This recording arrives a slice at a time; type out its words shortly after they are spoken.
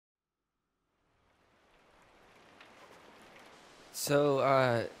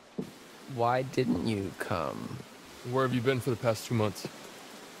So, why didn't you come? Where have you been for the past 2 months?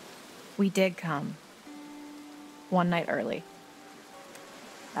 We did come. One night early.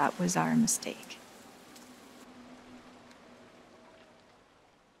 That was our mistake.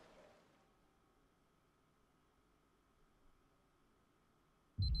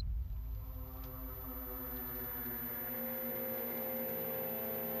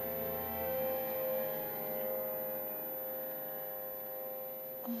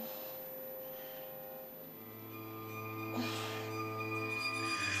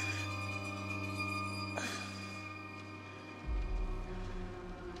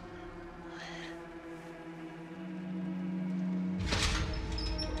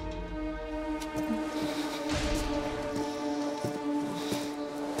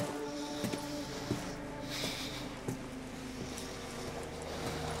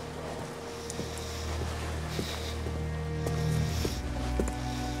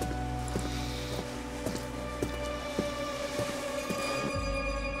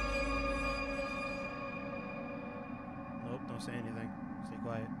 Don't say anything. Stay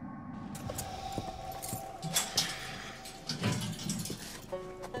quiet.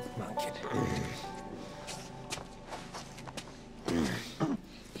 Come on, kid.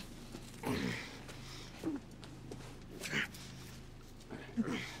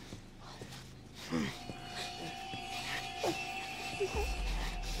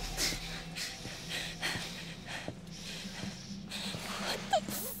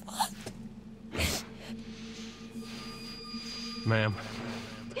 Ma'am,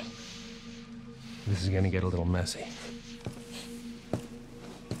 this is gonna get a little messy.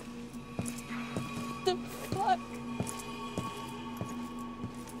 The fuck?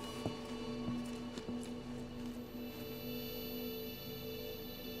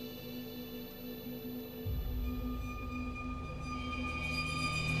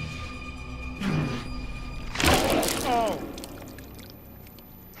 Oh!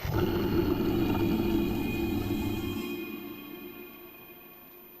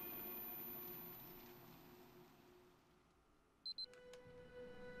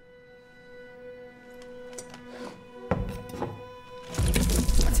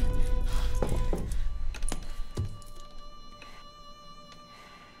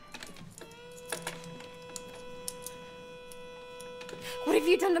 What have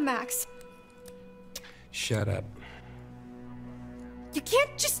you done to Max? Shut up. You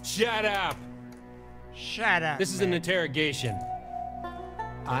can't just... Shut up! Shut up. This is an interrogation.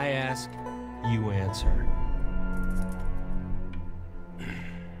 I ask, you answer.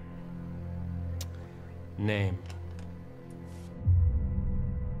 Name.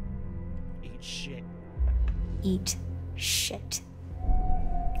 Eat shit. Eat shit.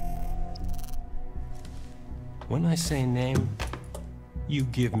 When I say name, you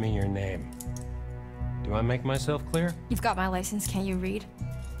give me your name. Do I make myself clear? You've got my license, can't you read?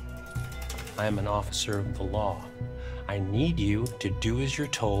 I am an officer of the law. I need you to do as you're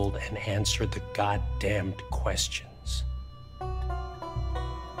told and answer the goddamned questions.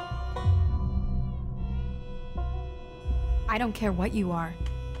 I don't care what you are.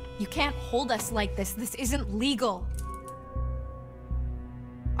 You can't hold us like this. This isn't legal.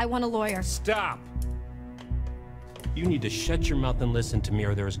 I want a lawyer. Stop! You need to shut your mouth and listen to me,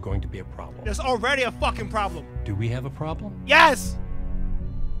 or there is going to be a problem. There's already a fucking problem. Do we have a problem? Yes!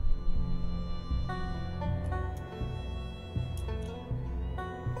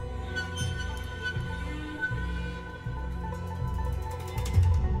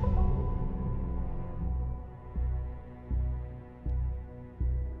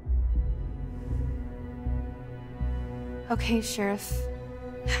 Okay, Sheriff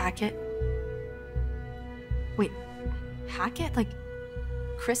Hackett. Wait, Hackett? Like,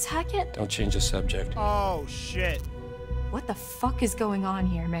 Chris Hackett? Don't change the subject. Oh, shit. What the fuck is going on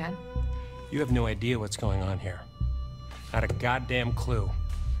here, man? You have no idea what's going on here. Not a goddamn clue.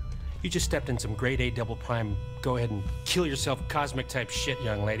 You just stepped in some grade A double prime, go ahead and kill yourself cosmic type shit,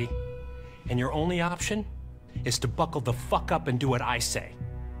 young lady. And your only option is to buckle the fuck up and do what I say.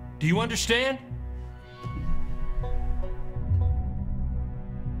 Do you understand?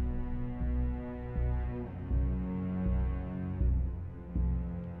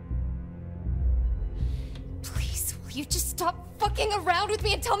 Please, will you just stop fucking around with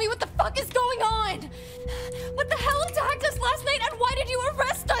me and tell me what the fuck is going on? What the hell attacked us last night, and why did you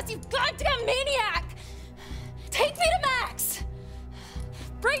arrest us, you goddamn maniac? Take me to Max!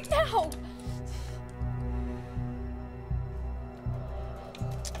 Right now!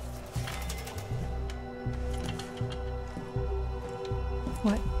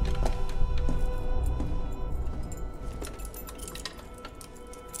 What?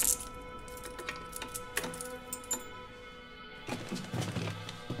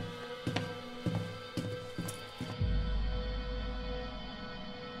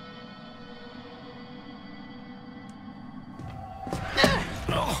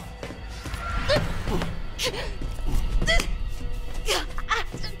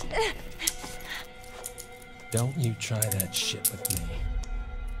 Don't you try that shit with me.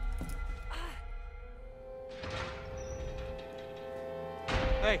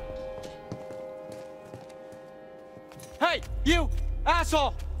 Hey! Hey, you!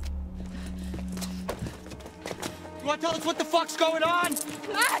 Asshole! You wanna tell us what the fuck's going on?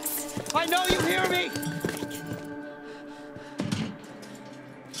 Max! I know you hear me!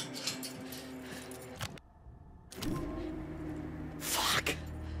 Fuck.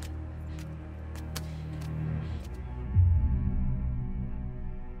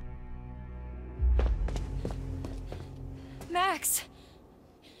 Max!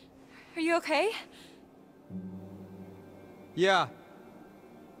 Are you okay? Yeah.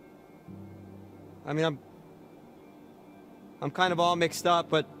 I mean, I'm kind of all mixed up,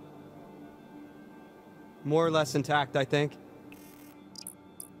 but more or less intact, I think.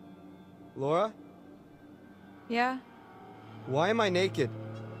 Laura? Yeah? Why am I naked?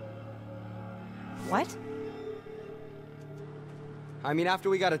 What? I mean, after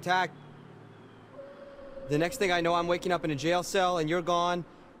we got attacked, the next thing I know, I'm waking up in a jail cell and you're gone,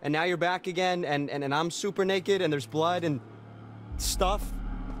 and now you're back again, and I'm super naked, and there's blood and stuff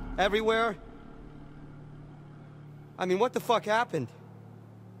everywhere. I mean, what the fuck happened?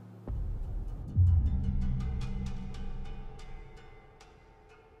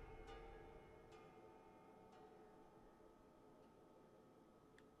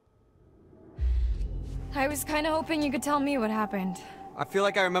 I was kind of hoping you could tell me what happened. I feel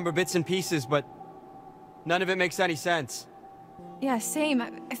like I remember bits and pieces, but none of it makes any sense. Yeah, same.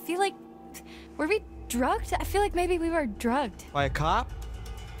 I feel like... Were we drugged? I feel like maybe we were drugged. By a cop?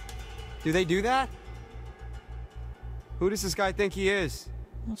 Do they do that? Who does this guy think he is?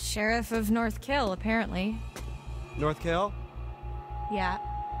 Well, Sheriff of North Kill, apparently. North Kill? Yeah.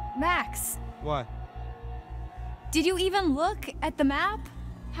 Max, What? did you even look at the map?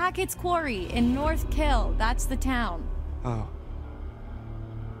 Hackett's Quarry in North Kill. That's the town. Oh.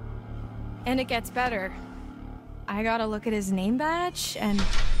 And it gets better. I gotta look at his name badge, and...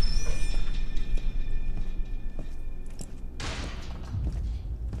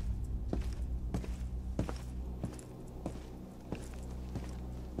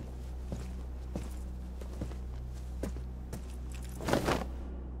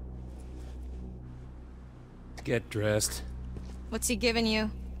 Get dressed. What's he giving you?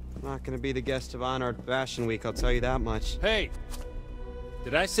 I'm not gonna be the guest of honor at Fashion Week, I'll tell you that much. Hey!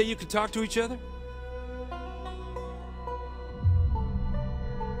 Did I say you could talk to each other?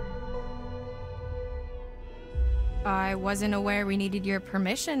 I wasn't aware we needed your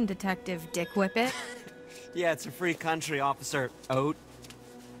permission, Detective Dick Whippet. Yeah, it's a free country, Officer Oat.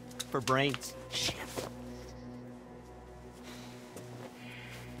 For brains. Shit.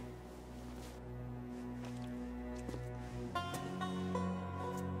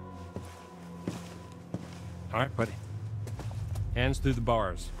 All right, buddy. Hands through the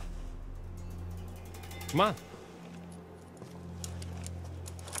bars. Come on.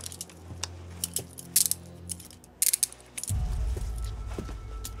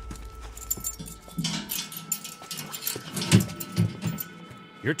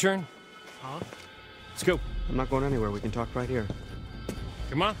 Your turn. Huh? Let's go. I'm not going anywhere, we can talk right here.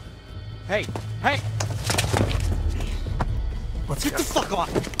 Come on. Hey! Hey! Let's Get the fuck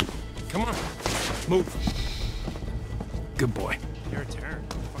off! Come on. Move. Good boy. Your turn. What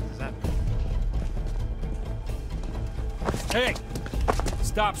the fuck does that mean? Hey!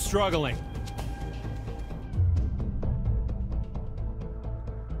 Stop struggling.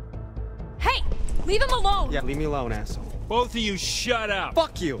 Hey! Leave him alone! Yeah, leave me alone, asshole. Both of you shut up.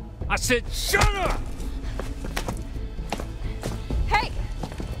 Fuck you! I said shut up! Hey!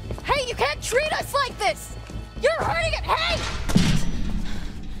 Hey, you can't treat us like this! You're hurting it! Hey!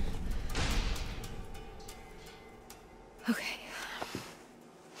 Okay.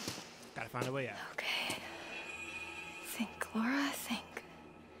 Gotta find a way out. Okay. Think, Laura, think.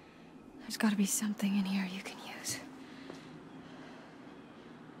 There's gotta be something in here you can use.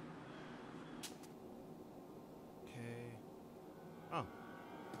 Okay. Oh.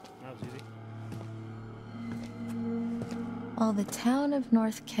 That was easy. While the town of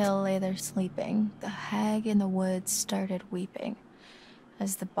North Kill lay there sleeping, the hag in the woods started weeping.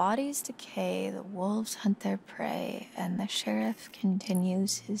 As the bodies decay, the wolves hunt their prey, and the sheriff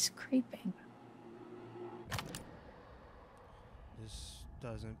continues his creeping. This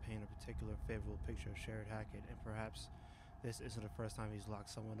doesn't paint a particular favorable picture of Sheriff Hackett, and perhaps this isn't the first time he's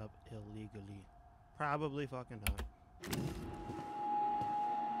locked someone up illegally. Probably fucking not.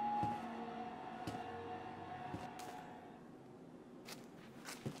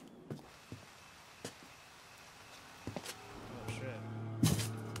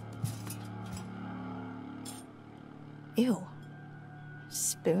 Ew.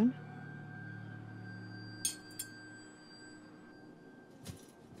 Spoon?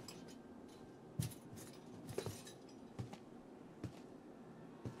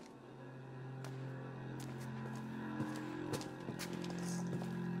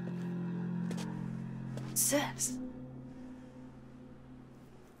 What's this?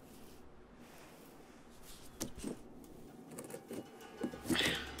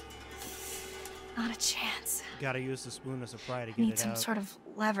 Not a chance. Gotta use the spoon as a pry to I get need it some out. sort of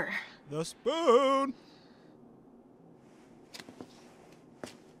lever. The spoon!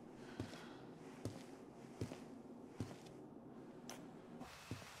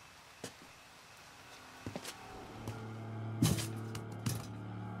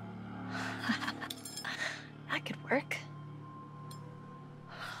 That could work.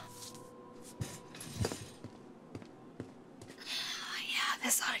 Yeah,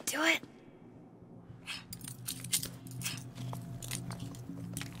 this ought to do it.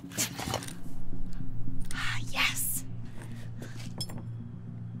 Yes.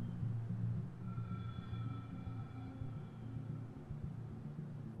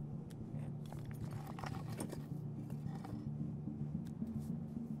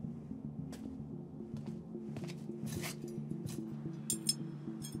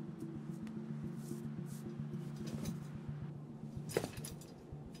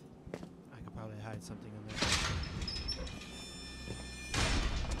 I could probably hide something in there.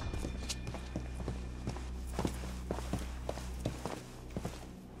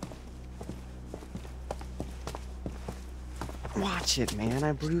 Watch it, man.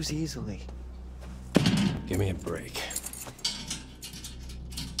 I bruise easily. Give me a break.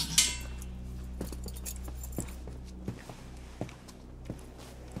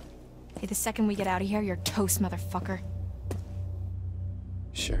 Hey, the second we get out of here, you're toast, motherfucker.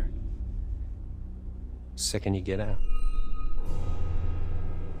 Sure. Second you get out.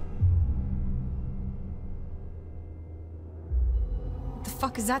 What the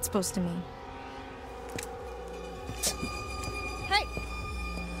fuck is that supposed to mean? Hey!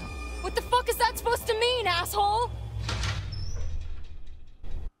 What the fuck is that supposed to mean, asshole?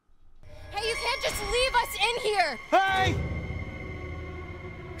 Hey, you can't just leave us in here! Hey!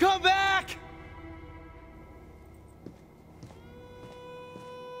 Come back!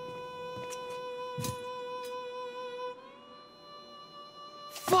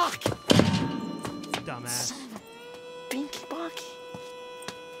 Fuck! Dumbass. Binky bonky.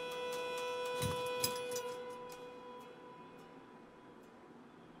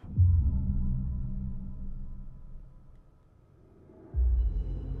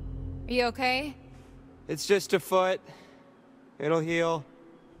 Are you okay? It's just a foot. It'll heal.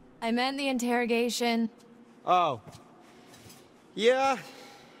 I meant the interrogation. Oh. Yeah.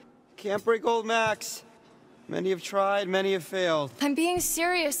 Can't break old Max. Many have tried, many have failed. I'm being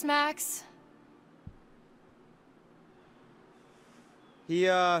serious, Max. He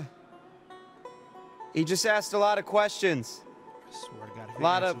just asked a lot of questions. I swear to God. if A he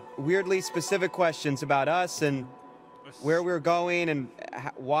lot of answered- weirdly specific questions about us and where we were going and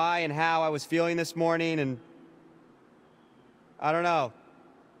why and how I was feeling this morning, and I don't know.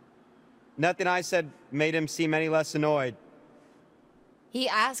 Nothing I said made him seem any less annoyed. He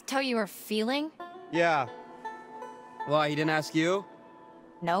asked how you were feeling? Yeah. Why, he didn't ask you?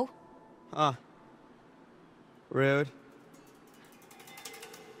 No. Huh. Rude.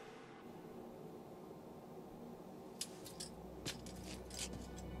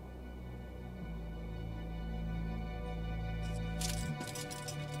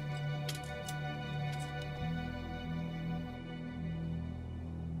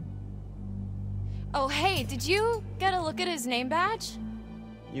 Oh, hey, did you get a look at his name badge?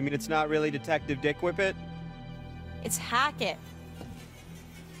 You mean it's not really Detective Dick Whippet? It's Hackett.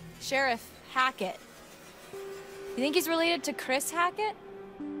 Sheriff Hackett. You think he's related to Chris Hackett?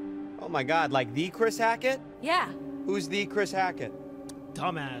 Oh my God, like the Chris Hackett? Yeah. Who's the Chris Hackett?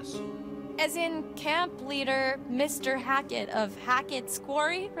 Dumbass. As in camp leader Mr. Hackett of Hackett's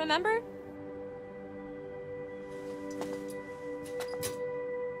Quarry, remember?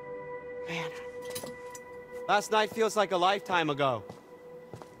 Man. Last night feels like a lifetime ago.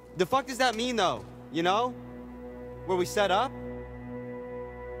 The fuck does that mean, though? You know? Where we set up?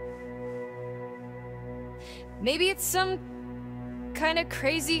 Maybe it's some kind of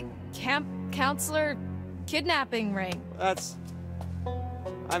crazy camp counselor kidnapping ring. That's...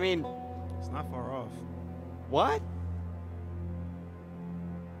 I mean, It's not far off. what?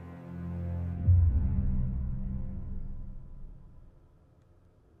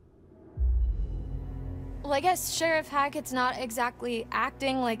 Well, I guess Sheriff Hackett's not exactly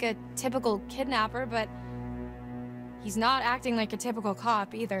acting like a typical kidnapper, but He's not acting like a typical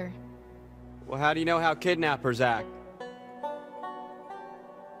cop, either. Well, how do you know how kidnappers act?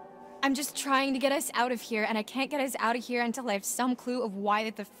 I'm just trying to get us out of here, and I can't get us out of here until I have some clue of why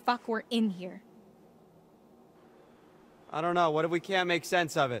the fuck we're in here. I don't know. What if we can't make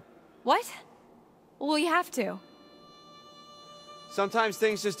sense of it? What? Well, we have to. Sometimes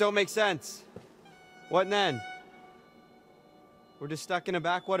things just don't make sense. What then? We're just stuck in a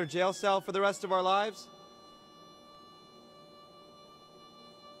backwater jail cell for the rest of our lives?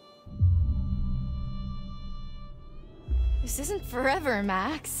 This isn't forever,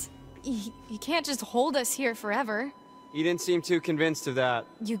 Max. You can't just hold us here forever. You didn't seem too convinced of that.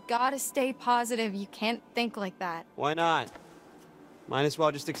 You gotta stay positive. You can't think like that. Why not? Might as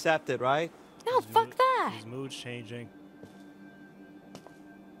well just accept it, right? No, fuck that. His mood's changing.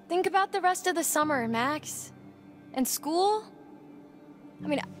 Think about the rest of the summer, Max. And school? I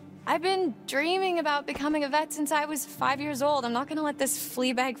mean, I've been dreaming about becoming a vet since I was 5 years old. I'm not gonna let this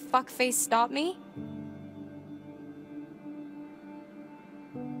fleabag fuckface stop me.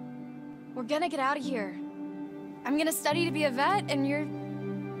 We're gonna get out of here. I'm gonna study to be a vet, and you're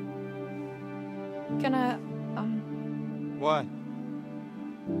gonna, What?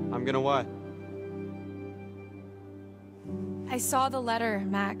 I'm gonna what? I saw the letter,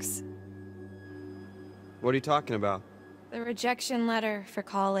 Max. What are you talking about? The rejection letter for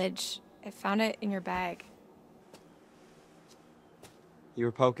college. I found it in your bag. You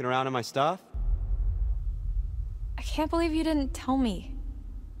were poking around in my stuff? I can't believe you didn't tell me.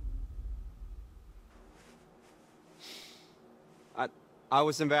 I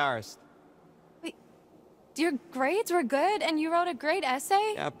was embarrassed. Wait, your grades were good and you wrote a great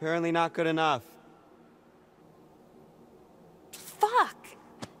essay? Yeah, apparently not good enough. Fuck!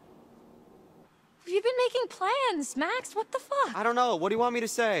 You've been making plans, Max. What the fuck? I don't know. What do you want me to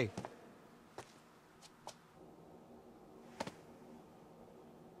say?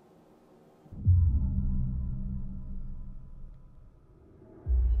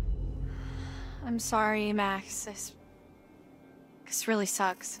 I'm sorry, Max. This really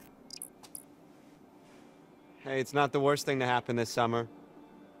sucks. Hey, it's not the worst thing to happen this summer.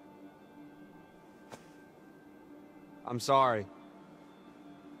 I'm sorry.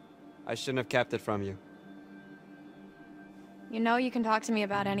 I shouldn't have kept it from you. You know you can talk to me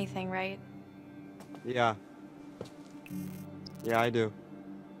about anything, right? Yeah. Yeah, I do.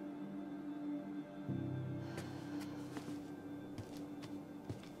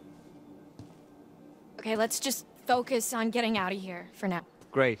 Okay, let's just focus on getting out of here for now.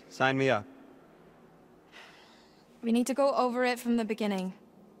 Great. Sign me up. We need to go over it from the beginning.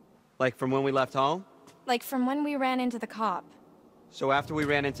 Like from when we left home? Like from when we ran into the cop. So after we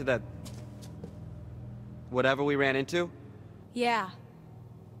ran into the... whatever we ran into? Yeah.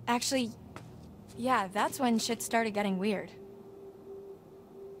 Actually, yeah, that's when shit started getting weird.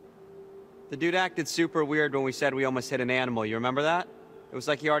 The dude acted super weird when we said we almost hit an animal. You remember that? It was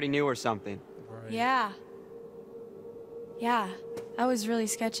like he already knew or something. Right. Yeah. Yeah, that was really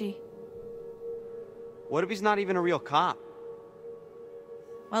sketchy. What if he's not even a real cop?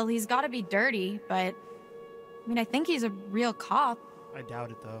 Well, he's gotta be dirty, but... I mean, I think he's a real cop. I doubt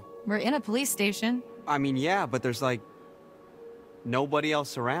it, though. We're in a police station. I mean, yeah, but there's like... nobody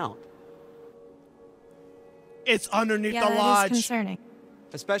else around. It's underneath Yeah, the that lodge. is concerning.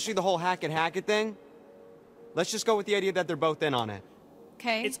 Especially the whole Hackett thing. Let's just go with the idea that they're both in on it.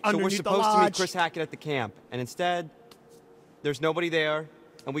 Okay. It's So we're underneath the supposed to meet lodge. Chris Hackett at the camp, and instead, there's nobody there,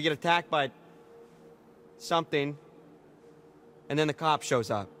 and we get attacked by something, and then the cop shows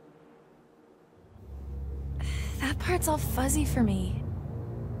up. That part's all fuzzy for me.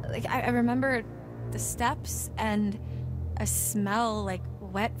 Like, I remember the steps and a smell like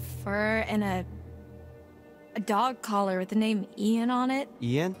wet fur and a dog collar with the name Ian on it.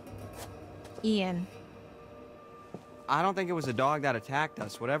 Ian? Ian. I don't think it was a dog that attacked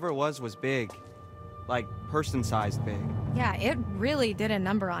us. Whatever it was big. Like, person-sized big. Yeah, it really did a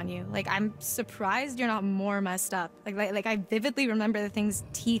number on you. Like, I'm surprised you're not more messed up. Like I vividly remember the thing's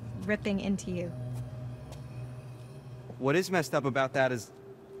teeth ripping into you. What is messed up about that is...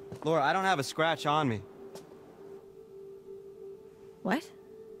 Laura, I don't have a scratch on me. What?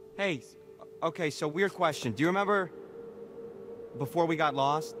 Hey, okay, so weird question. Do you remember before we got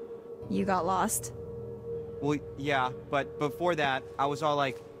lost? You got lost? Well, yeah, but before that, I was all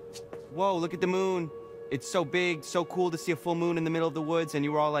like, whoa, look at the moon. It's so big, so cool to see a full moon in the middle of the woods, and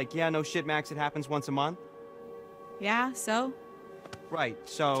you were all like, yeah, no shit, Max, it happens once a month. Yeah, so? Right,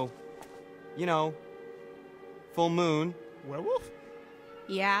 so, you know, full moon. Werewolf?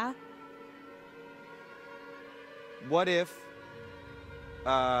 Yeah. What if,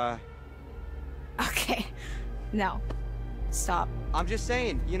 Okay. No. Stop. I'm just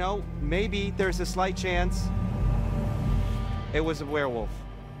saying, you know, maybe there's a slight chance it was a werewolf.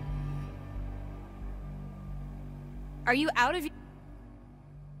 Are you out of your...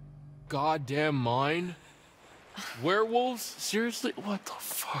 Goddamn mind? Werewolves? Seriously? What the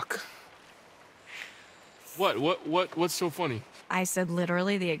fuck? What's so funny? I said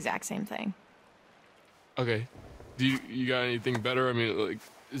literally the exact same thing. Okay. Do you got anything better? I mean, like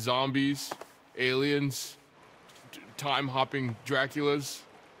zombies, aliens, time-hopping Draculas?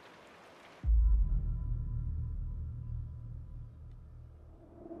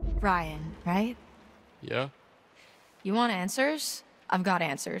 Ryan, right? Yeah? You want answers? I've got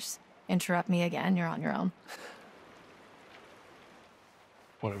answers. Interrupt me again, you're on your own.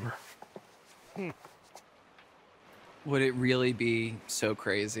 Whatever. Would it really be so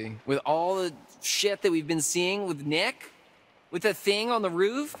crazy? With all the shit that we've been seeing with Nick? With the thing on the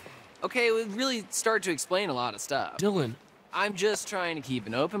roof? Okay, it would really start to explain a lot of stuff. Dylan. I'm just trying to keep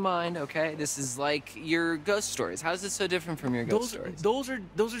an open mind, okay? This is like your ghost stories. How is this so different from your ghost stories? Those are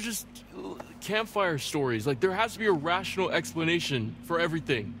just campfire stories. Like, there has to be a rational explanation for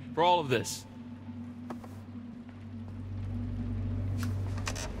everything, for all of this.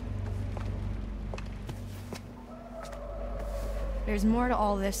 There's more to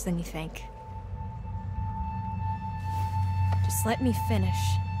all this than you think. Just let me finish,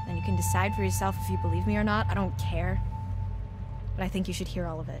 then you can decide for yourself if you believe me or not. I don't care. But I think you should hear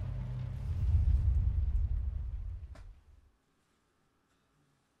all of it.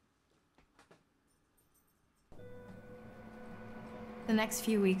 The next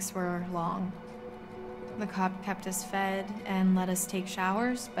few weeks were long. The cop kept us fed and let us take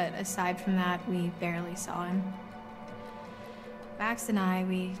showers, but aside from that, we barely saw him. Max and I,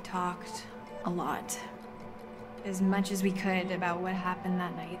 we talked a lot. As much as we could about what happened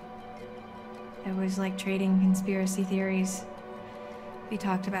that night. It was like trading conspiracy theories. We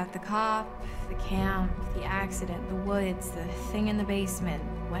talked about the cop, the camp, the accident, the woods, the thing in the basement,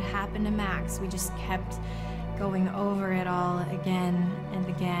 what happened to Max. We just kept going over it all again and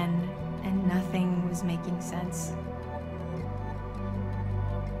again, and nothing was making sense.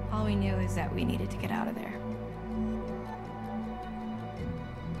 All we knew is that we needed to get out of there.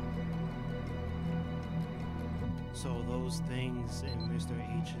 So those things in Mr.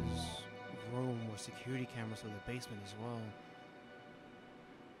 H's room were security cameras for the basement as well.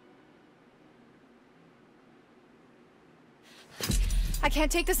 I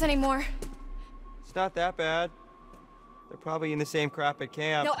can't take this anymore. It's not that bad. They're probably in the same crap at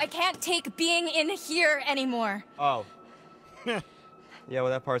camp. No, I can't take being in here anymore. Oh. Yeah, well,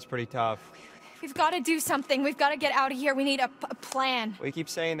 that part's pretty tough. We've got to do something. We've got to get out of here. We need a plan. We keep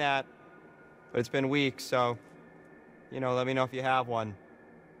saying that, but it's been weeks, so, you know, let me know if you have one.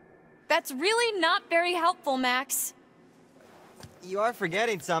 That's really not very helpful, Max. You are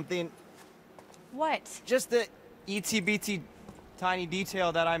forgetting something. What? Just the itsy-bitsy tiny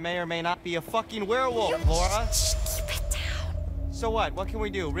detail that I may or may not be a fucking werewolf, Laura. Keep it down. So what? What can we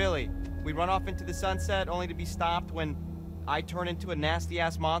do, really? We run off into the sunset only to be stopped when I turn into a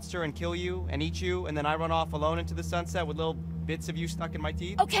nasty-ass monster and kill you and eat you, and then I run off alone into the sunset with little bits of you stuck in my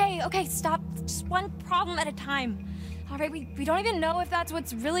teeth? Okay, stop. Just one problem at a time. All right, we don't even know if that's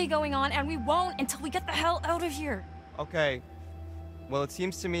what's really going on, and we won't until we get the hell out of here. Okay. Well, it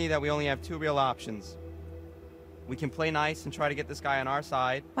seems to me that we only have two real options. We can play nice and try to get this guy on our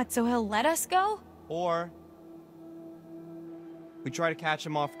side. What, so he'll let us go? Or we try to catch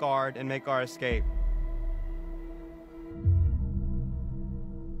him off guard and make our escape.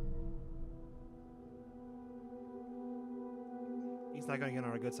 He's not gonna get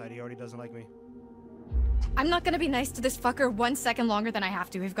on our good side. He already doesn't like me. I'm not gonna be nice to this fucker 1 second longer than I have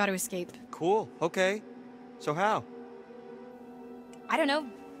to. We've got to escape. Cool. Okay. So how? I don't know.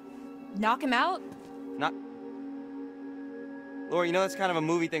 Knock him out? Not... Laura, you know that's kind of a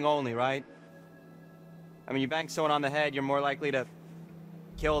movie thing only, right? I mean, you bang someone on the head, you're more likely to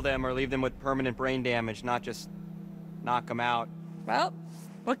kill them or leave them with permanent brain damage, not just knock them out. Well,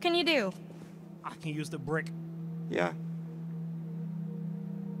 what can you do? I can use the brick. Yeah.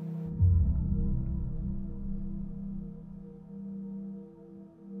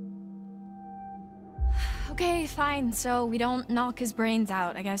 Okay, fine. So we don't knock his brains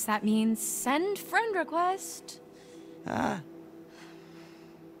out. I guess that means send friend request.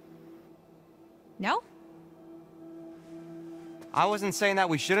 No? I wasn't saying that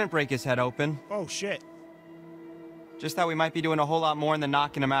we shouldn't break his head open. Oh, shit. Just that we might be doing a whole lot more than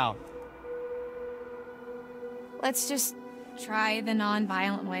knocking him out. Let's just try the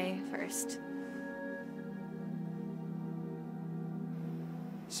non-violent way first.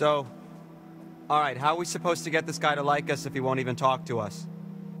 So, All right, how are we supposed to get this guy to like us if he won't even talk to us?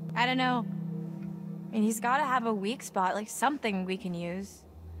 I don't know. I mean, he's gotta have a weak spot, like something we can use.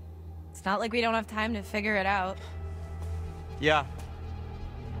 It's not like we don't have time to figure it out. Yeah.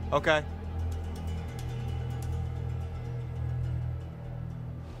 Okay.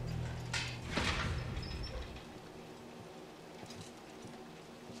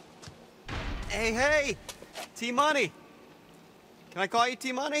 Hey! T-Money! Can I call you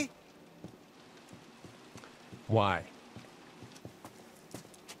T-Money? Why?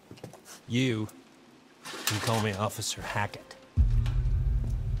 You can call me Officer Hackett.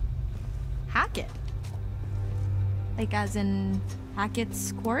 Hackett? Like as in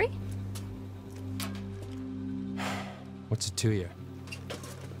Hackett's Quarry? What's it to you?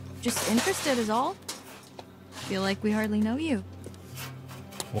 Just interested is all. Feel like we hardly know you.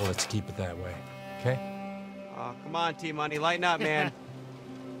 Well, let's keep it that way, okay? Oh, come on, T-Money, lighten up, man.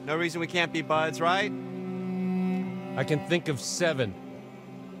 No reason we can't be buds, right? I can think of 7.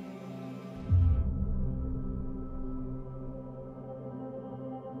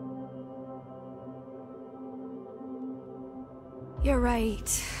 You're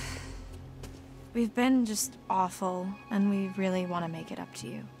right. We've been just awful, and we really want to make it up to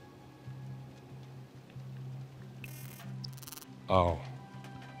you. Oh.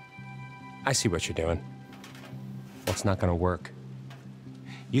 I see what you're doing. That's not gonna work.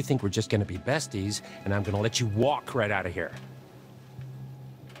 You think we're just gonna be besties, and I'm gonna let you walk right out of here.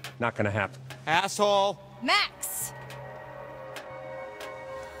 Not gonna happen. Asshole! Max!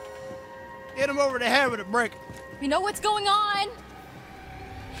 Hit him over the head with a brick. We know what's going on.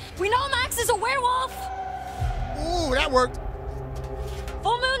 We know Max is a werewolf. Ooh, that worked.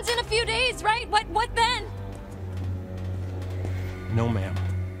 Full moon's in a few days, right? What then? No, ma'am.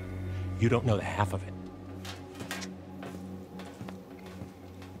 You don't know the half of it.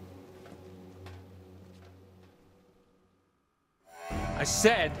 I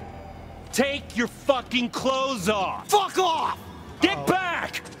said, take your fucking clothes off! Fuck off! Get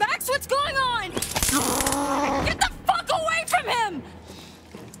back! Max, what's going on? Get the fuck away from him!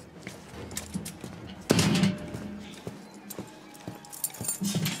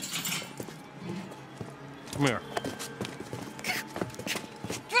 Come here.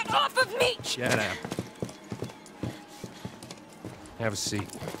 Get off of me! Shut up. Have a seat.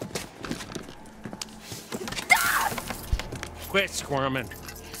 Quit squirming.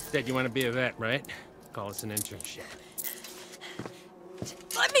 Said you want to be a vet, right? Call us an internship.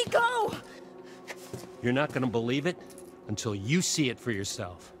 Let me go! You're not gonna believe it until you see it for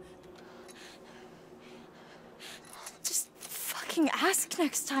yourself. Just fucking ask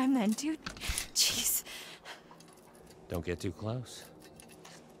next time then, dude. Jeez. Don't get too close.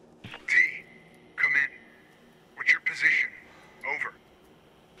 T, come in. What's your position? Over.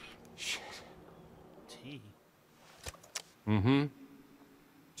 Shit. T. Mm-hmm.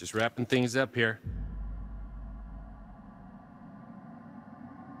 Just wrapping things up here.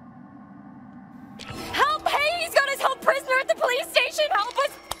 Help! Hey, he's got his held prisoner at the police station! Help us!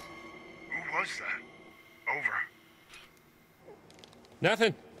 Who was that? Over.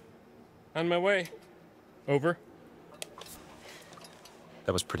 Nothing. On my way. Over.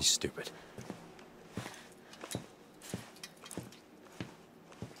 That was pretty stupid.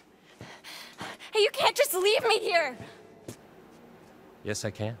 Hey, you can't just leave me here! Yes,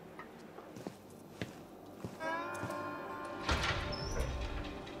 I can.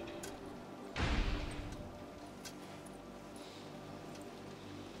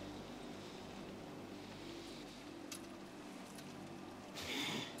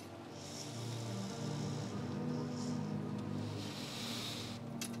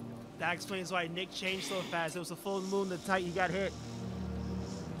 That explains why Nick changed so fast. It was a full moon the night he got hit.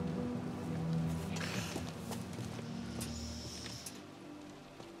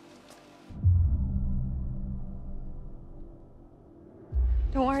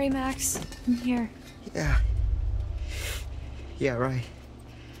 Don't worry, Max. I'm here. Yeah. Yeah, right.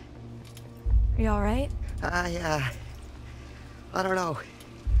 Are you alright? Yeah. I don't know.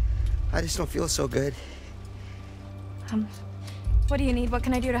 I just don't feel so good. What do you need? What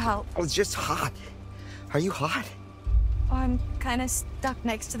can I do to help? I was just hot. Are you hot? Oh, I'm kind of stuck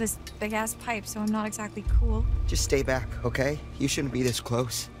next to this big-ass pipe, so I'm not exactly cool. Just stay back, okay? You shouldn't be this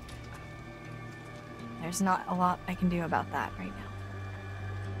close. There's not a lot I can do about that right now.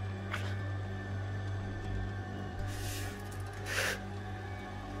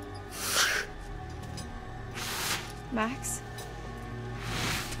 Max?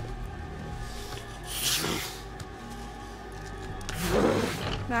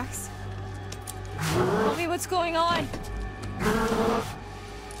 Max? Tell me what's going on.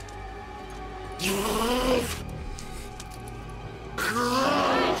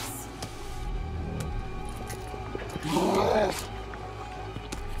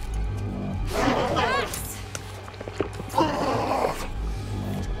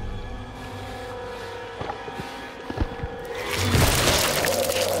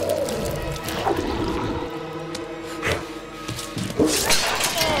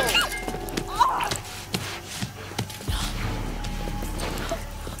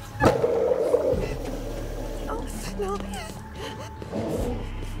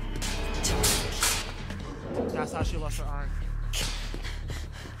 That's how she lost her arm.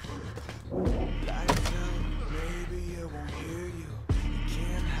 Maybe it won't hear you. You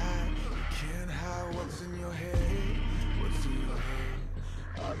can't hide what's in your head. What's in your head?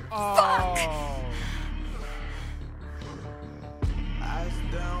 Oh. Eyes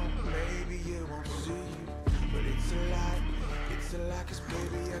down, maybe it won't see you. But it's a lie, 'cause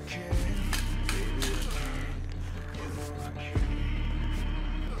baby I can. Baby I can. You know I can.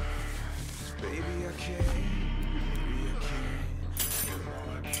 'Cause baby I can. Baby I can. You know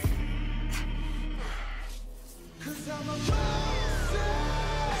I can. 'Cause I'm a monster.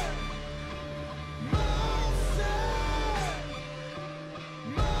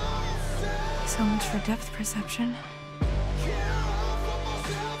 So much for depth perception.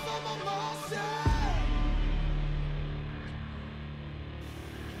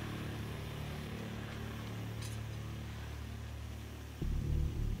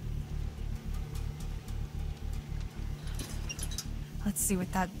 Let's see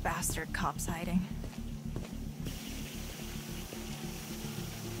what that bastard cop's hiding.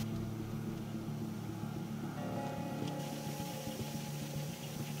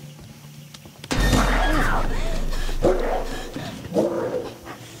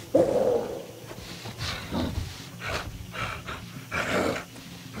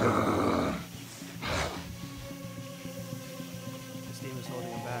 This team is holding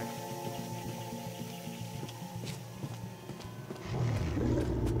him back.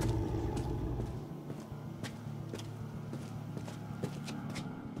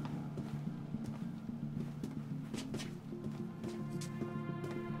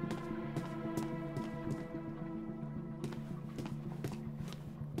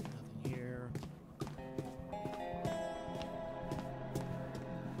 Nothing here.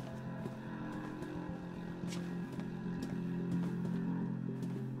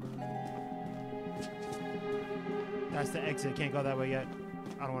 That's the exit. Can't go that way yet.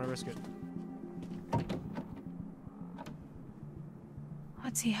 I don't want to risk it.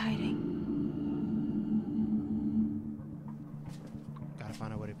 What's he hiding? Gotta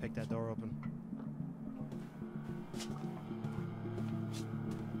find a way to pick that door open.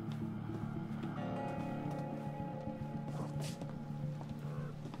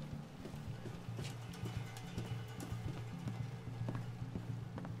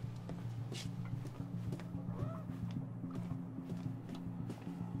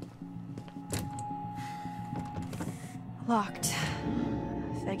 Locked.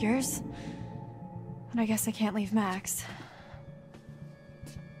 Figures. But I guess I can't leave Max.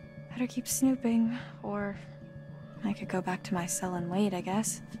 Better keep snooping, or I could go back to my cell and wait, I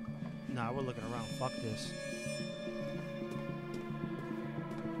guess. Nah, we're looking around. Fuck this.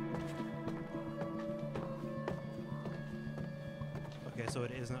 Okay, so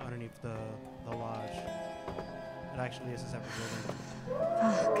it isn't underneath the lodge. It actually is a separate building.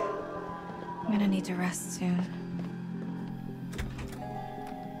 Fuck. I'm gonna need to rest soon.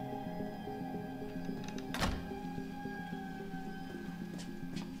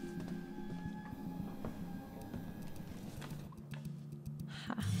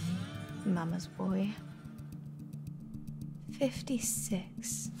 Mama's boy.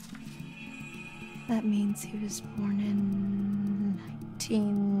 56. That means he was born in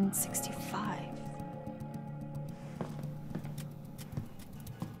 1965.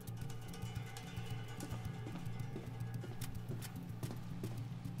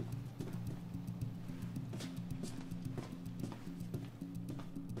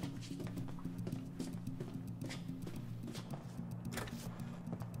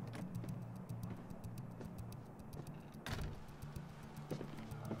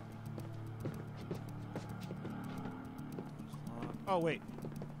 Oh, wait.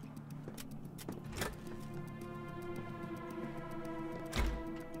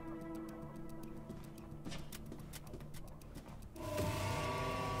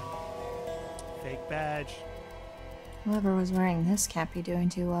 Fake badge. Whoever was wearing this can't be doing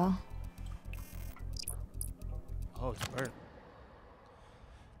too well. Oh, it's burnt.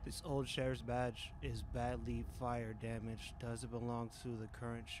 This old sheriff's badge is badly fire damaged. Does it belong to the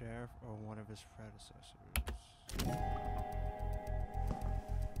current sheriff or one of his predecessors?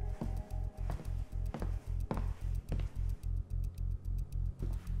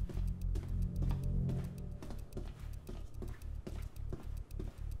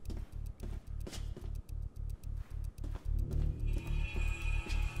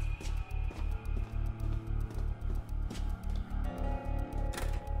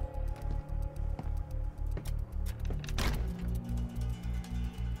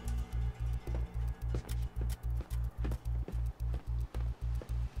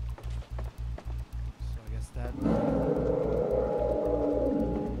 That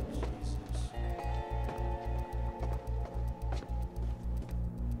Jesus.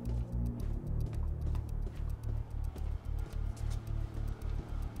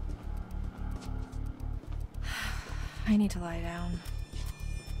 I need to lie down.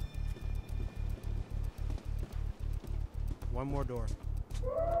 One more door.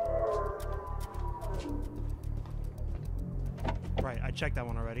 Right, I checked that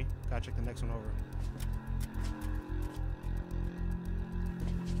one already. Gotta check the next one over.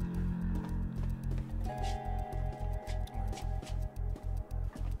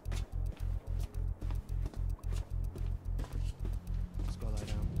 Let's go lie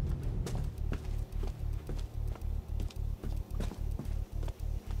down.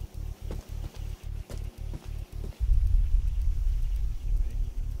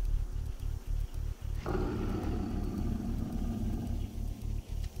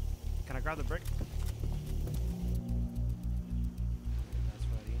 Can I grab the brick? That's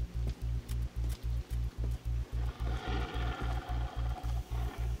ready.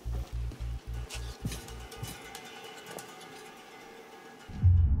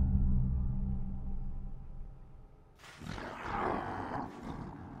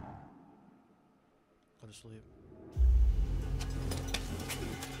 Go to sleep.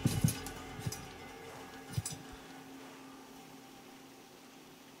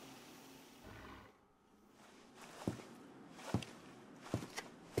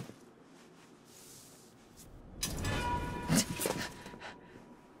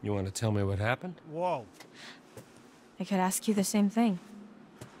 You want to tell me what happened? Whoa. I could ask you the same thing.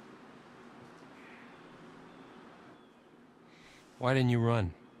 Why didn't you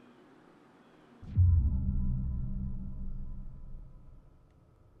run?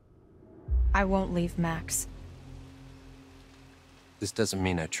 I won't leave Max. This doesn't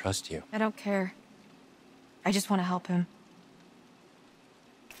mean I trust you. I don't care. I just want to help him.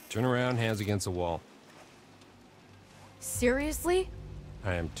 Turn around, hands against the wall. Seriously?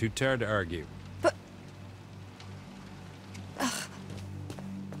 I am too tired to argue. But... Ugh.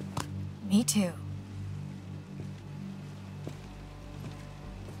 Me too.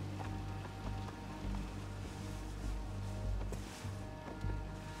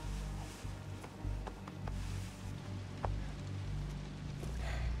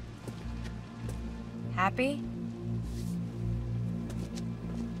 Happy?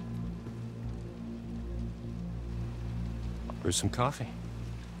 Brew some coffee.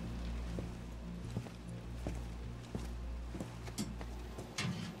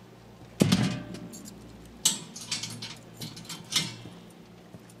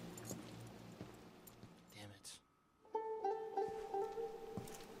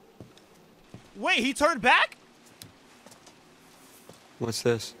 Wait, he turned back? What's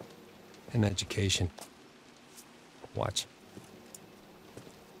this? An education. Watch.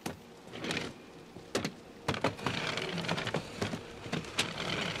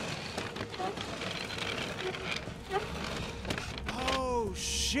 Oh,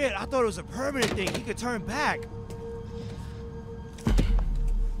 shit. I thought it was a permanent thing. He could turn back.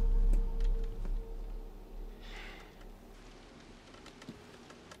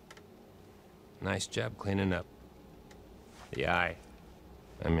 Nice job cleaning up. The eye.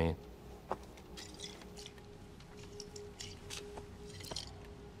 I mean.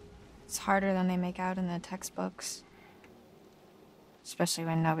 It's harder than they make out in the textbooks. Especially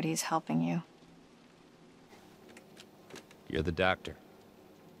when nobody's helping you. You're the doctor.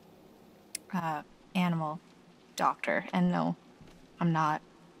 Animal doctor. And no, I'm not.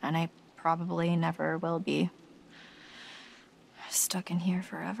 And I probably never will be. Stuck in here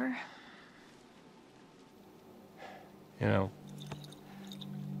forever. You know,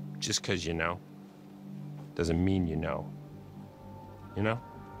 just 'cause you know, doesn't mean you know. You know?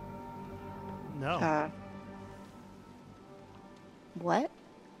 No. What?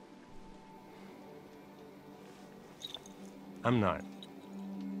 I'm not.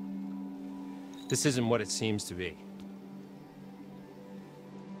 This isn't what it seems to be.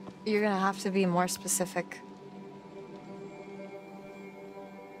 You're gonna have to be more specific.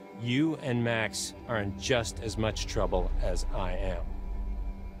 You and Max are in just as much trouble as I am.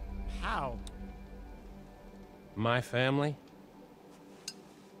 How? My family?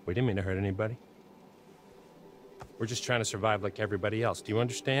 We didn't mean to hurt anybody. We're just trying to survive like everybody else. Do you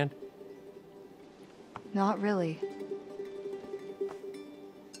understand? Not really.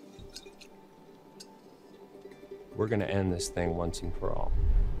 We're gonna end this thing once and for all.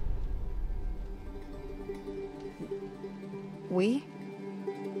 We?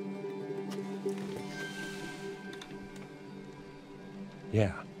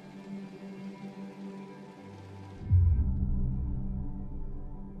 Yeah.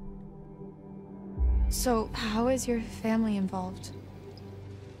 So, how is your family involved?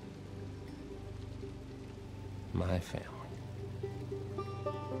 My family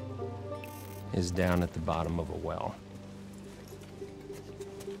is down at the bottom of a well.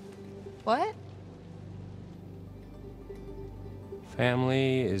 What?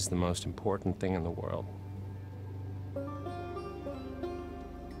 Family is the most important thing in the world.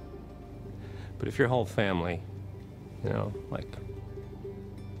 But if your whole family, you know, like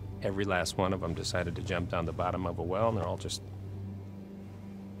every last one of them decided to jump down the bottom of a well and they're all just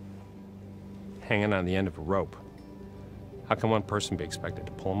hanging on the end of a rope, how can one person be expected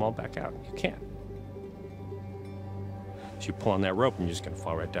to pull them all back out? You can't. So you pull on that rope and you're just gonna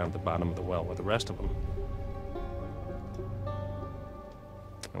fall right down to the bottom of the well with the rest of them.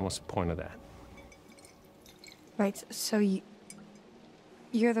 And what's the point of that? Right, so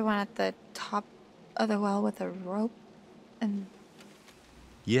you're the one at the top of the well with a rope? And...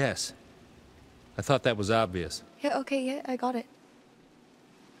 Yes. I thought that was obvious. Yeah, okay, yeah, I got it.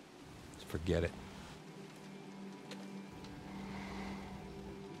 Just forget it.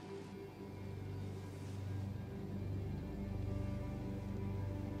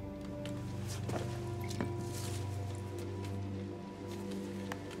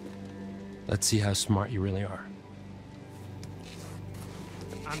 Let's see how smart you really are.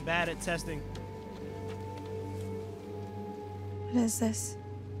 I'm bad at testing. What is this?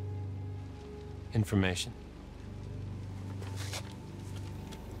 Information.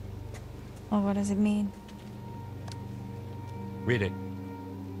 Well, what does it mean? Read it.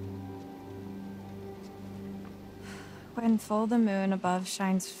 When full the moon above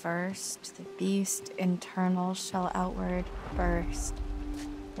shines first, the beast internal shall outward burst.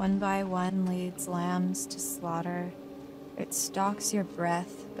 One by one leads lambs to slaughter. It stalks your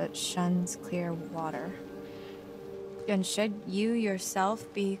breath, but shuns clear water. And should you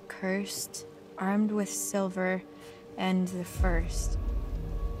yourself be cursed, armed with silver and the first,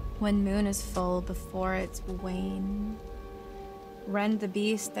 when moon is full before its wane, rend the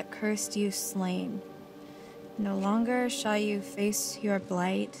beast that cursed you slain. No longer shall you face your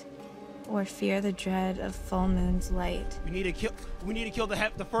blight, or fear the dread of full moon's light. We need to kill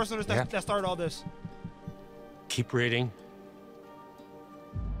the first one that started all this. Keep reading.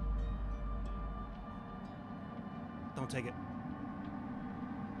 Don't take it.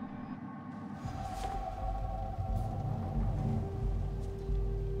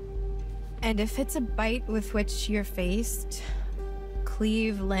 And if it's a bite with which you're faced,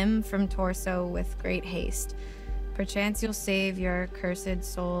 cleave limb from torso with great haste. Perchance you'll save your cursed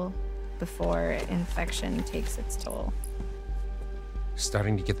soul before infection takes its toll.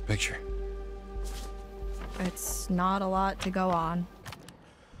 Starting to get the picture. It's not a lot to go on.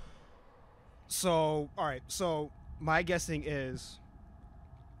 So, alright, so my guessing is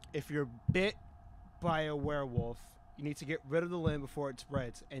if you're bit by a werewolf, you need to get rid of the limb before it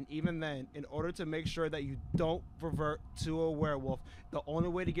spreads. And even then, in order to make sure that you don't revert to a werewolf, the only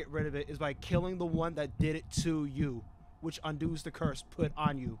way to get rid of it is by killing the one that did it to you, which undoes the curse put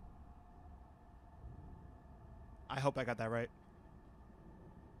on you. I hope I got that right.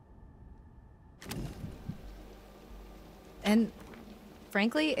 And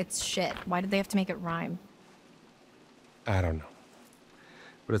frankly, it's shit. Why did they have to make it rhyme? I don't know.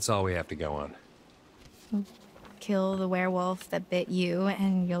 But it's all we have to go on. Kill the werewolf that bit you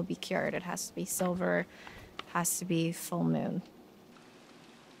and you'll be cured. It has to be silver, has to be full moon.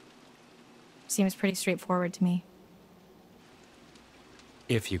 Seems pretty straightforward to me.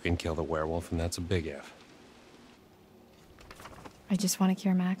 If you can kill the werewolf, and that's a big if. I just want to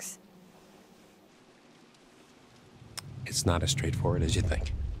cure Max. It's not as straightforward as you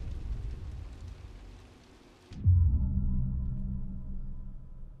think.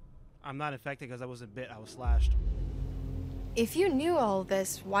 I'm not infected because I wasn't bit, I was slashed. If you knew all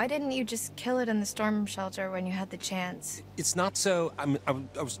this, why didn't you just kill it in the storm shelter when you had the chance? It's not so. I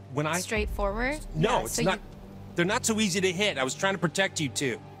was when I. Straightforward? No, Yeah, it's so not. They're not so easy to hit. I was trying to protect you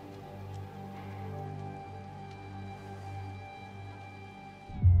two.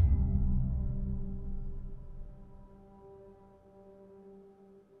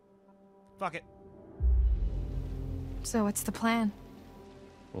 Fuck it. So what's the plan?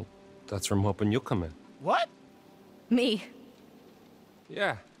 Well, that's where I'm hoping you'll come in. What? Me?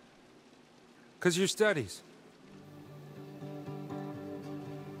 Yeah. 'Cause your studies.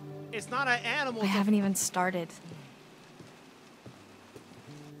 It's not an animal. I haven't even started.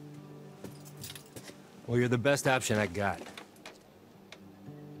 Well, you're the best option I got.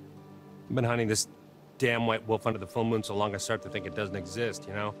 I've been hunting this damn white wolf under the full moon so long I start to think it doesn't exist,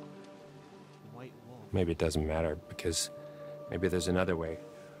 you know? White wolf. Maybe it doesn't matter, because maybe there's another way.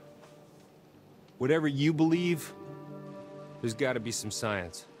 Whatever you believe, there's got to be some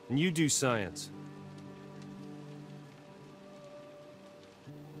science. And you do science.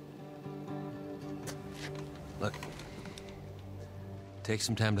 Look, take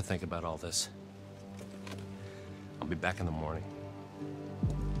some time to think about all this. I'll be back in the morning.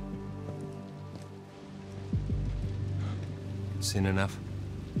 Seen enough?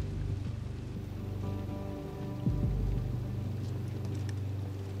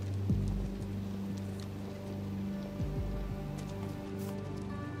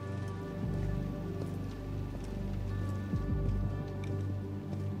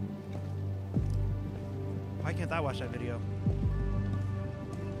 Why can't I watch that video?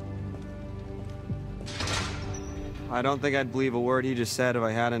 I don't think I'd believe a word he just said if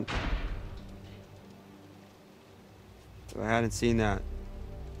I hadn't seen that.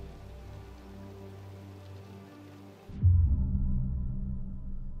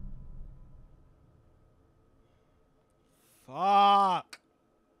 Fuck.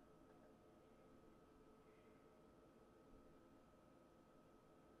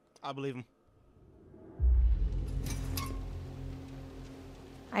 I believe him.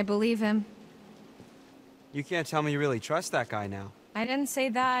 I believe him. You can't tell me you really trust that guy now. I didn't say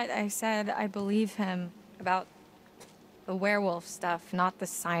that. I said I believe him about the werewolf stuff, not the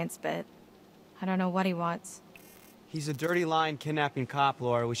science bit. I don't know what he wants. He's a dirty lying kidnapping cop,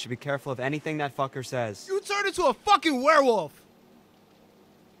 Laura. We should be careful of anything that fucker says. You turned into a fucking werewolf.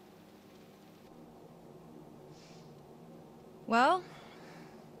 Well,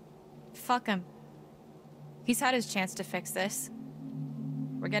 fuck him. He's had his chance to fix this.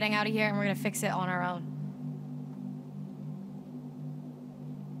 We're getting out of here and we're gonna fix it on our own.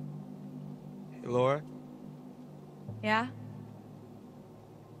 Hey, Laura, Yeah?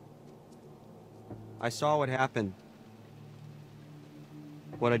 I saw what happened.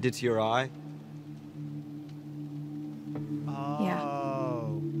 What I did to your eye.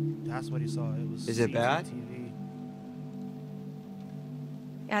 Oh, that's what he saw. It was. Is it bad? CCTV.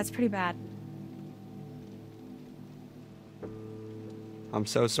 Yeah, it's pretty bad. I'm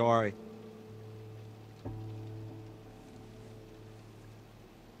so sorry.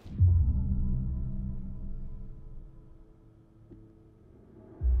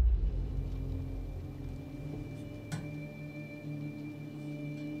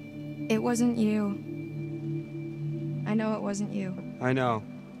 It wasn't you. I know it wasn't you. I know.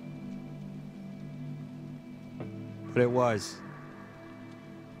 But it was.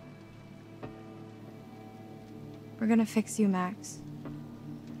 We're gonna fix you, Max.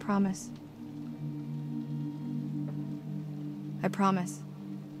 Promise. I promise.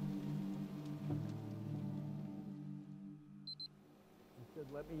 He said,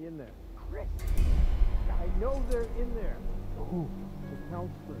 let me in there. Chris! I know they're in there. Who? The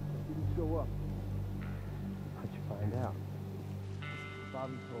counselor that didn't show up. How'd you find out?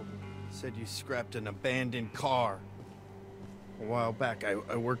 Bobby told me. Said you scrapped an abandoned car. A while back,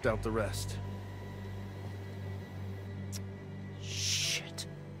 I worked out the rest. Shit.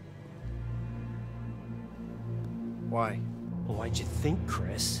 Why? Why'd you think,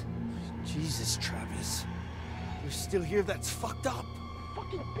 Chris? Jesus, Travis. You're still here? That's fucked up.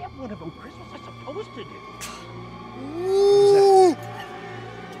 Fucking bet one of them, Chris. What was I supposed to do? What was that?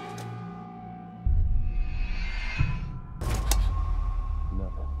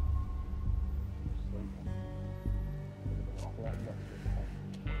 Nothing.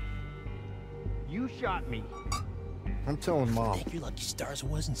 You shot me. I'm telling Mom. Thank your lucky stars it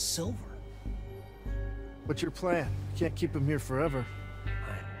wasn't silver. What's your plan? Can't keep him here forever.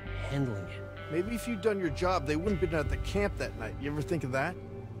 I'm handling it. Maybe if you'd done your job, they wouldn't have been at the camp that night. You ever think of that?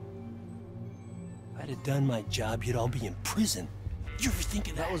 If I'd have done my job, you'd all be in prison. You ever think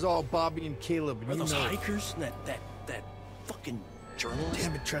of that? That was all Bobby and Caleb, and Or you those know it. hikers and that fucking journalist.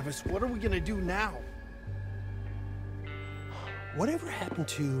 Damn it, Travis. What are we gonna do now? Whatever happened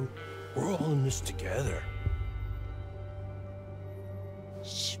to we're all in this together?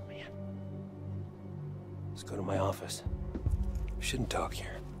 Shh, man. Let's go to my office. We shouldn't talk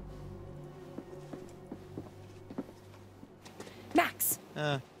here. Max!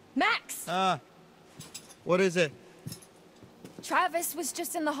 Max! What is it? Travis was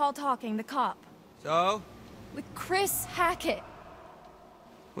just in the hall talking, the cop. So? With Chris Hackett.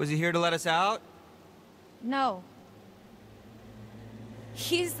 Was he here to let us out? No.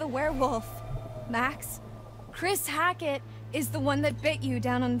 He's the werewolf, Max. Chris Hackett is the one that bit you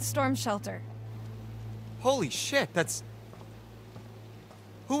down on the storm shelter. Holy shit, that's...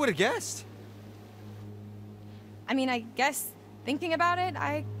 Who would have guessed? I mean, I guess, thinking about it,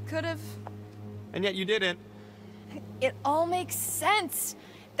 I could have... And yet you didn't. It all makes sense.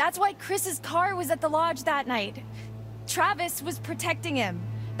 That's why Chris's car was at the lodge that night. Travis was protecting him.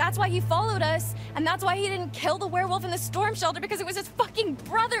 That's why he followed us, and that's why he didn't kill the werewolf in the storm shelter, because it was his fucking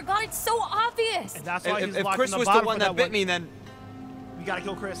brother. God, it's so obvious. And that's why he's if locked Chris in the was the bottom one for that bit one. me, then... We gotta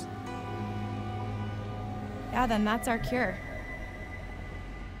kill Chris. Yeah, then that's our cure.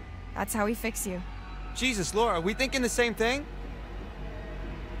 That's how we fix you. Jesus, Laura, are we thinking the same thing?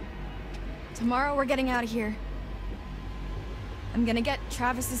 Tomorrow we're getting out of here. I'm gonna get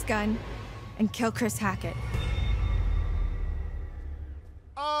Travis's gun and kill Chris Hackett.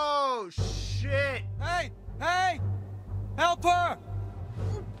 Oh, shit! Hey! Hey! Help her!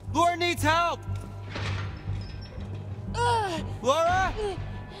 Laura needs help! Laura?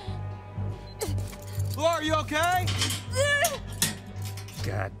 Laura, are you okay?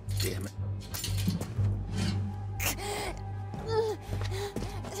 God damn it.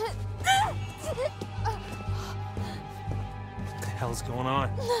 What the hell's going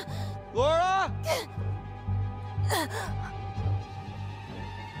on? Laura?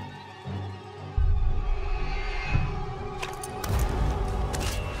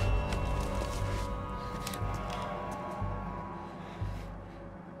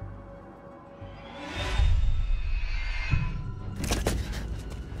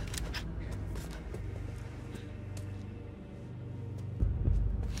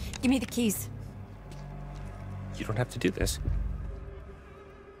 Give me the keys. You don't have to do this.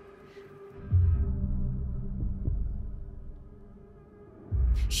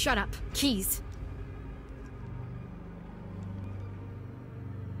 Shut up. Keys.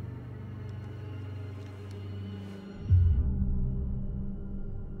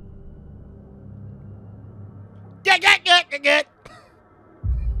 Get.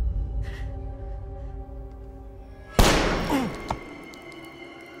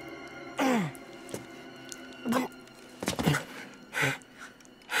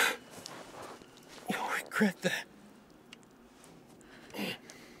 You'll regret that.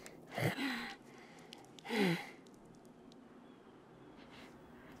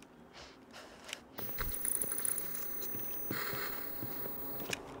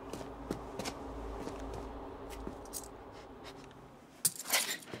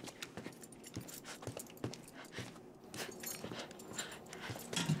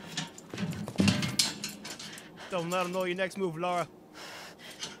 Don't let him know your next move, Laura.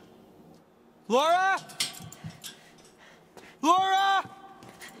 Laura? Laura?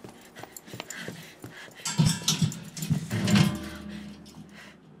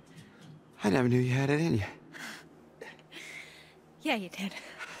 I never knew you had it in you. Yeah, you did.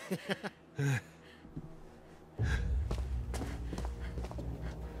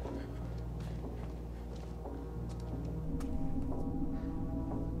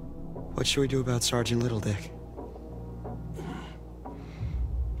 What should we do about Sergeant Littledick?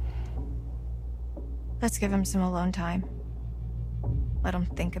 Let's give him some alone time. Let him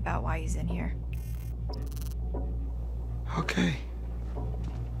think about why he's in here. Okay.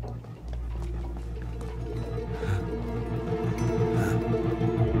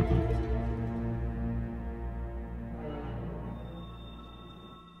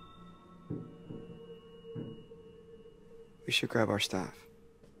 We should grab our stuff.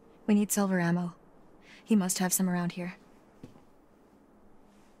 We need silver ammo. He must have some around here.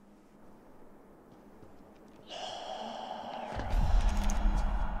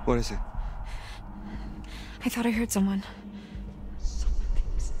 What is it? I thought I heard someone.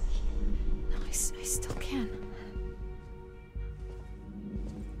 No, I still can.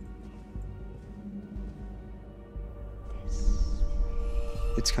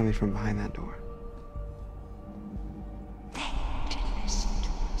 It's coming from behind that door.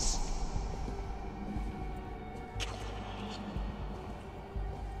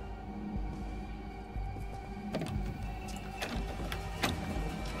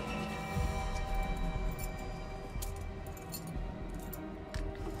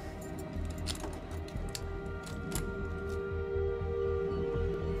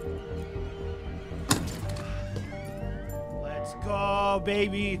 Let's go,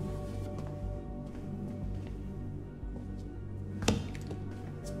 baby.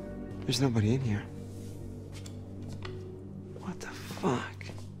 There's nobody in here. What the fuck?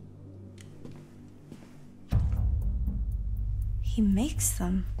 He makes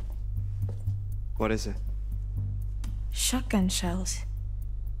them. What is it? Shotgun shells.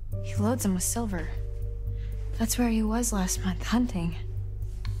 He loads them with silver. That's where he was last month, hunting.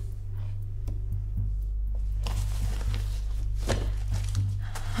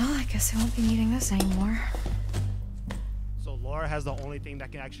 Well, I guess I won't be needing this anymore. So Laura has the only thing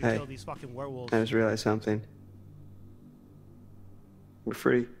that can actually Hey, kill these fucking werewolves. I just realized something. We're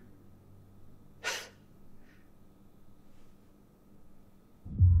free.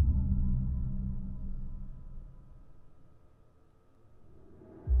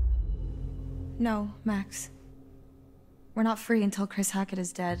 No, Max. We're not free until Chris Hackett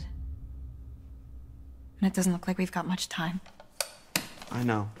is dead. And it doesn't look like we've got much time. I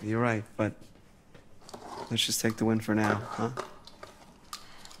know, you're right, but let's just take the win for now, huh?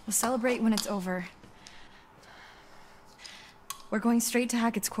 We'll celebrate when it's over. We're going straight to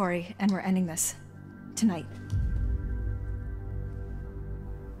Hackett's Quarry, and we're ending this. Tonight.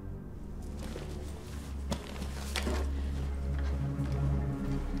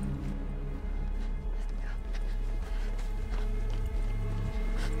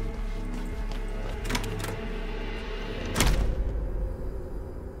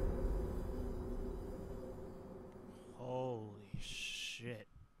 Holy shit.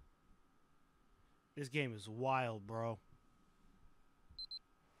 This game is wild, bro.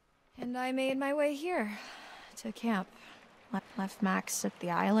 And I made my way here, to camp. Left Max at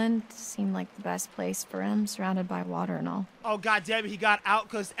the island. Seemed like the best place for him, surrounded by water and all. Oh, goddamn it, he got out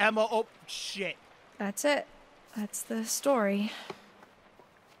because Emma. Oh, shit. That's it. That's the story.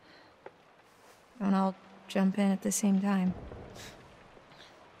 Don't all jump in at the same time.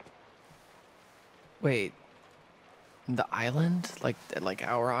 Wait. The island? Like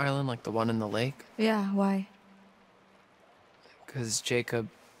our island? Like the one in the lake? Yeah, why? Because Jacob,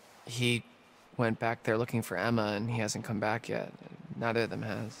 he went back there looking for Emma and he hasn't come back yet. Neither of them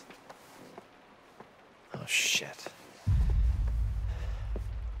has. Oh, shit.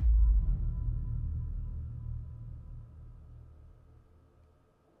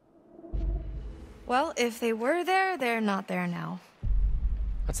 Well, if they were there, they're not there now.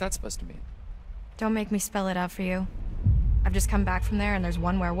 What's that supposed to mean? Don't make me spell it out for you. I've just come back from there and there's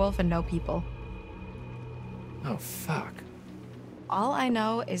one werewolf and no people. Oh, fuck. All I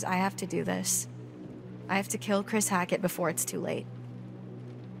know is I have to do this. I have to kill Chris Hackett before it's too late.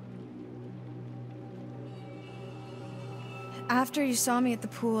 After you saw me at the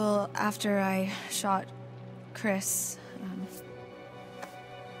pool, after I shot Chris,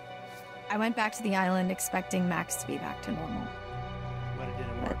 I went back to the island expecting Max to be back to normal. But it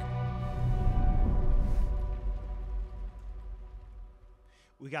didn't work.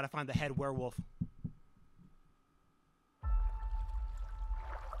 We gotta find the head werewolf.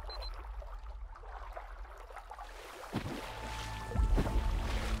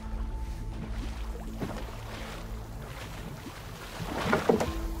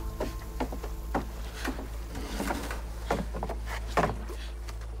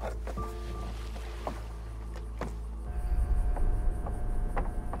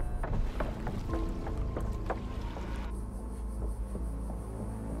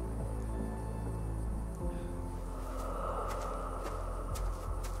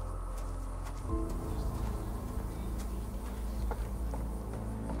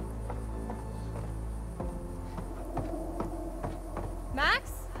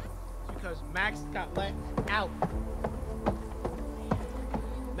 Max? Because Max got let out.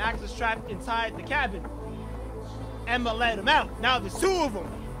 Max is trapped inside the cabin. Emma let him out. Now there's two of them.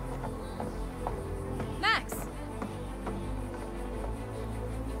 Max!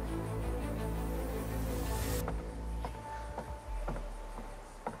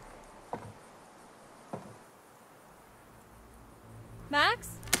 Max?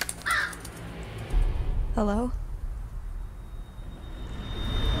 Hello?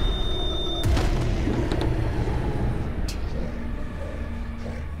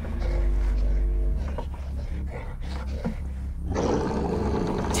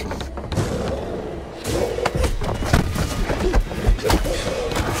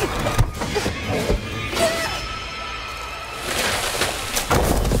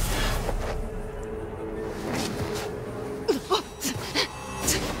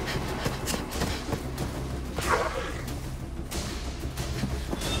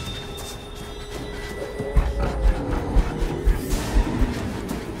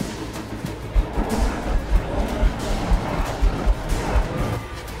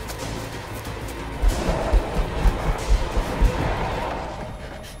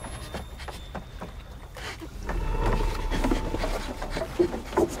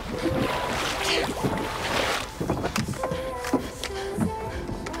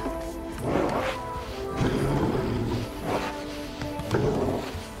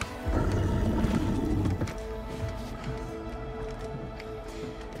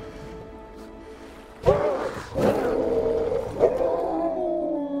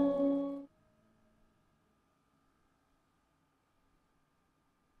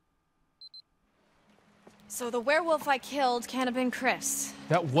 So the werewolf I killed can't have been Chris.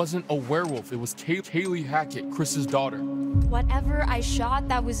 That wasn't a werewolf. It was Kaylee Hackett, Chris's daughter. Whatever I shot,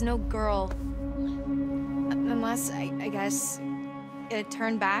 that was no girl. Unless, I guess, it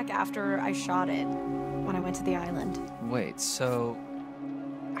turned back after I shot it when I went to the island. Wait, so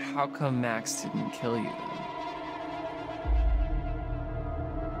how come Max didn't kill you?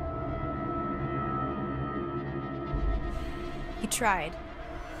 He tried.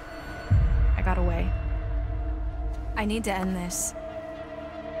 I got away. I need to end this.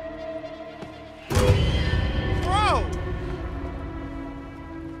 Bro!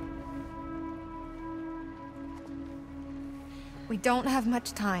 We don't have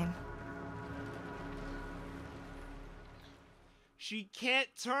much time. She can't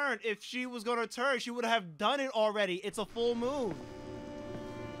turn. If she was gonna turn, she would have done it already. It's a full moon.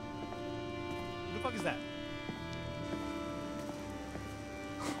 Who the fuck is that?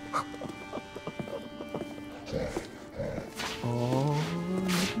 Oh,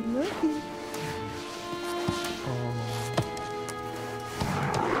 looky.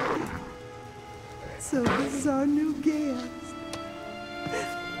 So this is our new guest.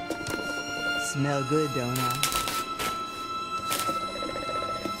 Smell good, don't I?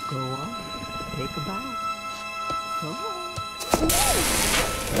 Go on, take a bite. Go on.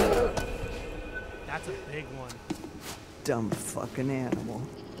 That's a big one. Dumb fucking animal.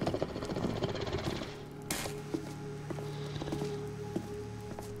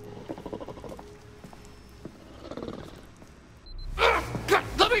 God,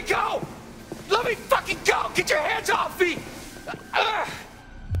 let me go! Let me fucking go! Get your hands off me!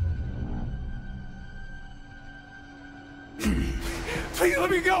 Please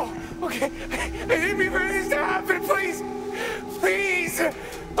let me go! Okay? I didn't mean for this to happen, please! Please!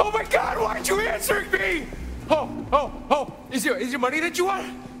 Oh my God, why aren't you answering me? Oh, is your money that you want?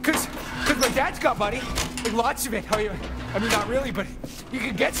 Cause my dad's got money. Like lots of it. I mean, not really, but you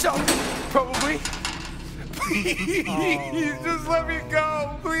can get some, probably. Please, just let me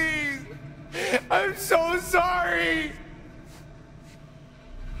go, please. I'm so sorry.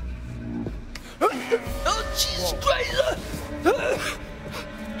 Oh, Jesus Christ.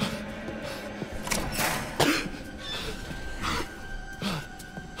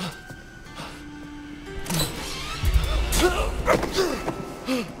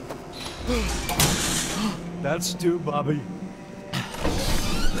 That's two, Bobby.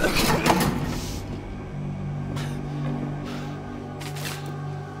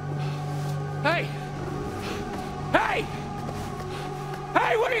 Hey! Hey!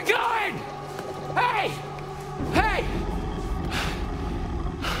 Hey, where are you going? Hey! Hey!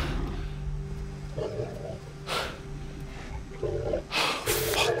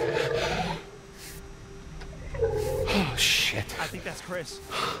 Oh, shit. I think that's Chris.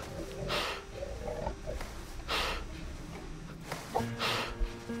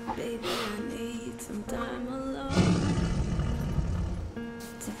 Baby, I need some time alone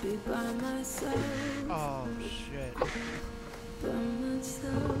to be by myself. Oh, shit. By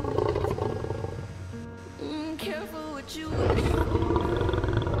myself. Careful what you wish for.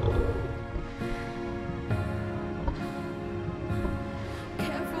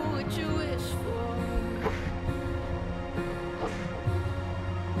 Careful what you wish for.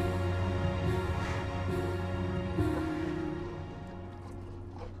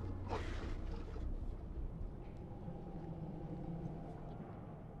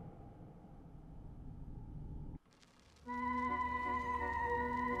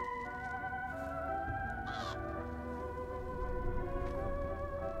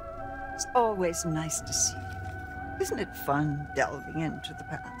 It's always nice to see you. Isn't it fun delving into the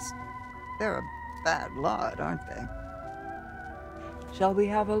past? They're a bad lot, aren't they? Shall we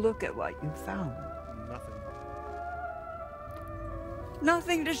have a look at what you found? Nothing.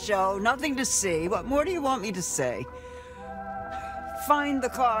 Nothing to show, nothing to see. What more do you want me to say? Find the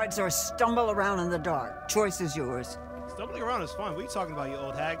cards or stumble around in the dark. Choice is yours. Stumbling around is fun. What are you talking about, you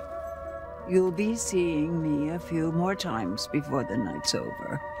old hag? You'll be seeing me a few more times before the night's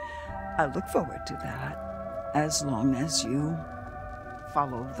over. I look forward to that, as long as you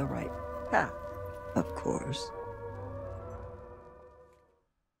follow the right path, of course.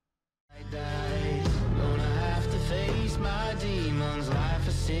 Gonna have to face my demons. Life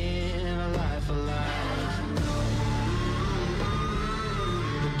of sin, a life of life.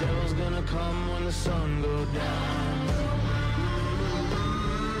 The devil's gonna come when the sun goes down.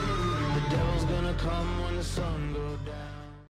 The devil's gonna come when the sun goes down.